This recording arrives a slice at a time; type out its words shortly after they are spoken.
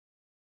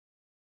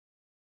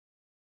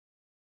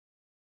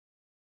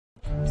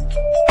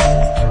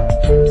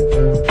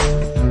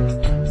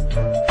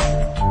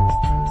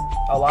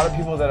A lot of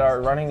people that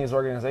are running these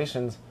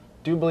organizations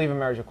do believe in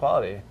marriage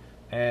equality,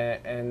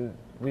 and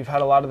we've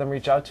had a lot of them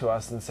reach out to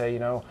us and say, you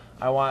know,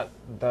 I want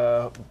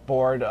the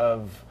board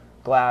of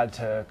GLAAD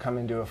to come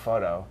and do a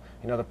photo.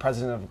 You know, the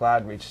president of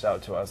GLAAD reached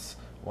out to us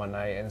one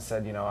night and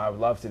said, you know, I would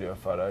love to do a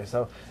photo.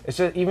 So it's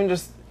just even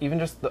just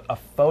a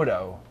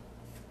photo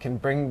can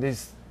bring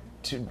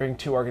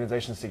two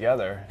organizations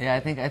together. Yeah, I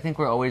think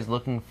we're always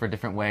looking for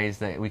different ways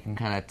that we can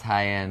kind of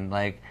tie in.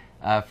 Like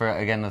for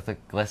again with the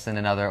GLSEN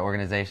and other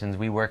organizations,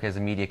 we work as a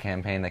media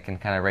campaign that can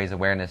kind of raise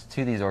awareness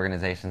to these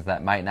organizations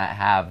that might not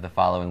have the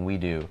following we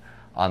do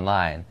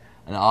online,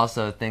 and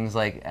also things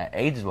like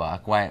AIDS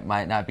Walk, why it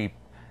might not be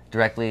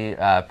directly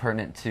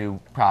pertinent to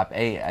Prop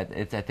 8.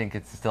 I think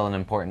it's still an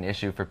important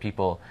issue for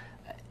people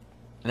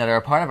that are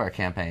a part of our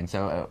campaign.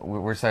 So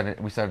we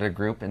started a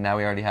group, and now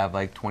we already have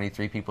like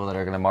 23 people that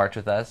are going to march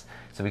with us,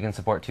 so we can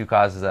support two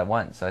causes at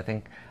once. So I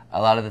think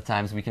a lot of the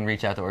times we can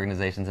reach out to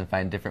organizations and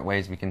find different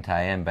ways we can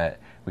tie in, but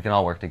we can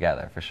all work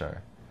together for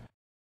sure.